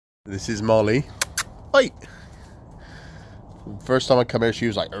This is Molly. Wait. First time I come here, she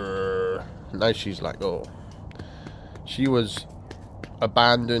was like, "Urgh." Now she's like, oh. She was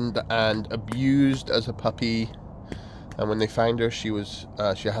abandoned and abused as a puppy, and when they found her, she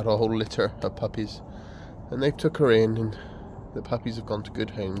had a whole litter of puppies, and they took her in, and the puppies have gone to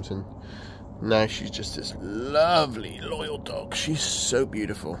good homes, and now she's just this lovely, loyal dog. She's so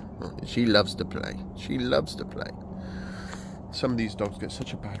beautiful. She loves to play. She loves to play. Some of these dogs get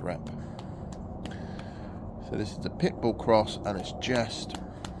such a bad rep. So this is the pit bull cross, and she's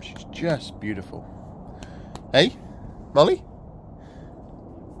just beautiful. Hey, Molly?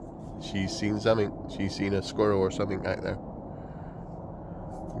 She's seen something. She's seen a squirrel or something out there.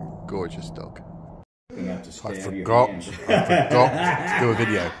 Gorgeous dog. I forgot to do a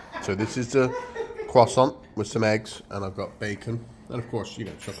video. So this is the croissant with some eggs, and I've got bacon, and of course, you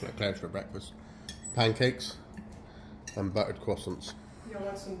know, chocolate clouds for breakfast, pancakes, and buttered croissants. You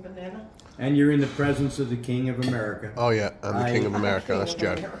want some banana? And you're in the presence of the King of America. Oh yeah, I'm the King of America. That's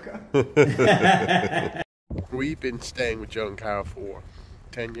Joe. We've been staying with Joe and Carol for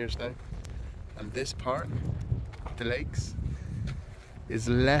 10 years now, and this part, the lakes, is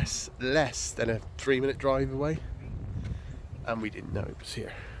less than a 3-minute drive away, and we didn't know it was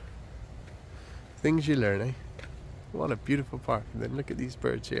here. Things you learn, eh? What a beautiful park. And then look at these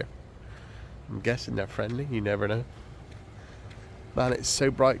birds here. I'm guessing they're friendly, you never know. Man, it's so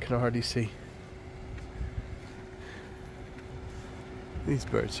bright, can I hardly see. These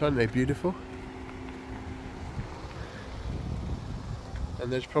birds, aren't they beautiful? And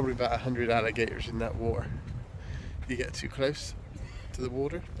there's probably about 100 alligators in that water. If you get too close to the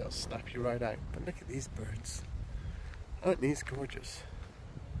water, they'll snap you right out. But look at these birds. Aren't these gorgeous?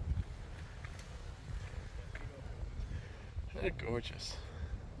 They're gorgeous.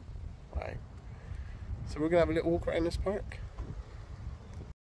 Wow. So we're going to have a little walk around this park.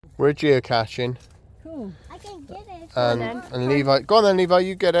 We're geocaching. Cool. I can get it. And Levi, go on then Levi,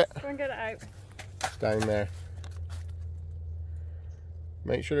 you get it. Go and get it out. It's down there.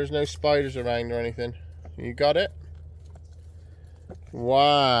 Make sure there's no spiders around or anything. You got it?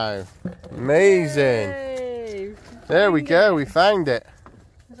 Wow. Amazing. Hey, there we go, we found it.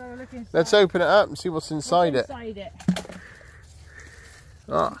 Let's open it up and see what's inside it.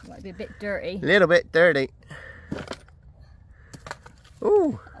 Oh, Might be a bit dirty. a little bit dirty.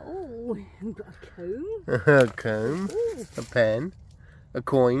 Ooh. Oh, we've got a comb. A comb. Ooh. A pen. A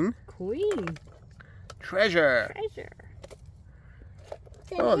coin. Coin. Treasure. Treasure.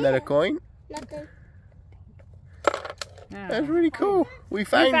 Oh, another coin. Nothing. That's really cool. We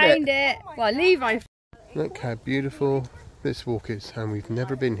found it. Well, Levi. Look how beautiful this walk is, and we've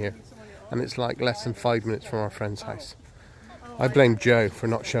never been here. And it's like less than 5 minutes from our friend's house. I blame Joe for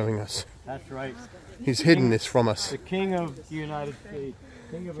not showing us. That's right. He's hidden this from us. The King of the United States.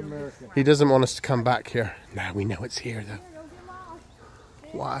 King of America. He doesn't want us to come back here. Now we know it's here though.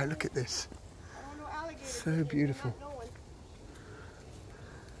 Wow, look at this. So beautiful.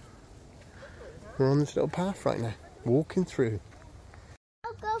 We're on this little path right now, walking through.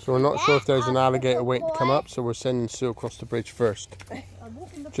 So we're not sure if there's an alligator waiting to come up, so we're sending Sue across the bridge first.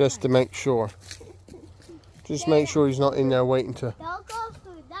 Just to make sure. Just make sure he's not in there waiting to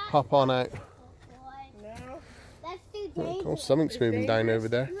hop on out. Oh, something's moving down over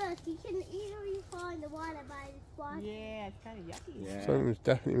there. Look, you can easily find the water by the spot. Yeah, it's kind of yucky. Yeah. Something's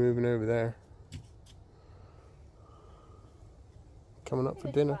definitely moving over there. Coming up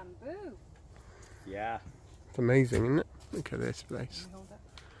for dinner. Bamboo. Yeah. It's amazing, isn't it? Look at this place.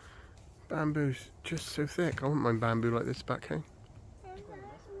 Bamboo's just so thick. I want my bamboo like this back home.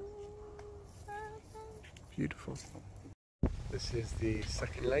 Beautiful. This is the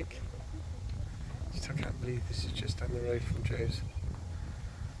second lake. I can't believe this is just down the road from Joe's.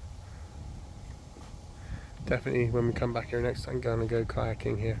 Definitely when we come back here next time, going to go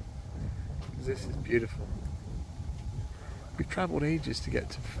kayaking here. Because this is beautiful. We've travelled ages to get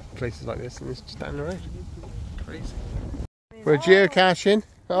to places like this, and it's just down the road. Crazy. We're geocaching.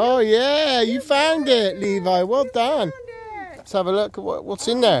 Oh yeah, you found it, Levi. Well done. Let's have a look at what's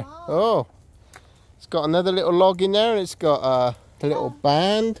in there. Oh, it's got another little log in there, and it's got a little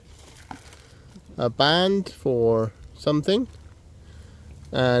band. A band for something.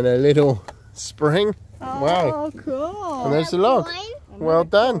 And a little spring. Wow. Oh, cool. And there's the log. Well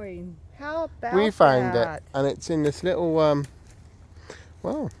done. How about We found that? it, and it's in this little,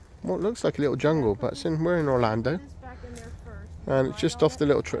 well, what looks like a little jungle, but we're in Orlando, and it's just off the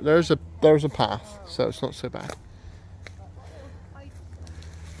little trip. There's a path, so it's not so bad.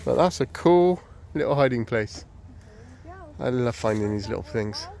 But that's a cool little hiding place. I love finding these little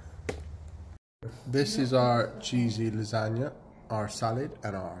things. This is our cheesy lasagna. our salad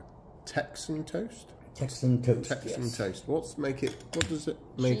and our Texan toast. Texan toast. Texan yes. toast. What does it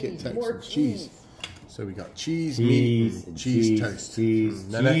make it Texan? More cheese. So we got cheese, meat, and cheese toast. Cheese,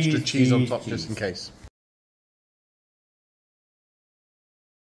 And then extra cheese on top cheese. just in case.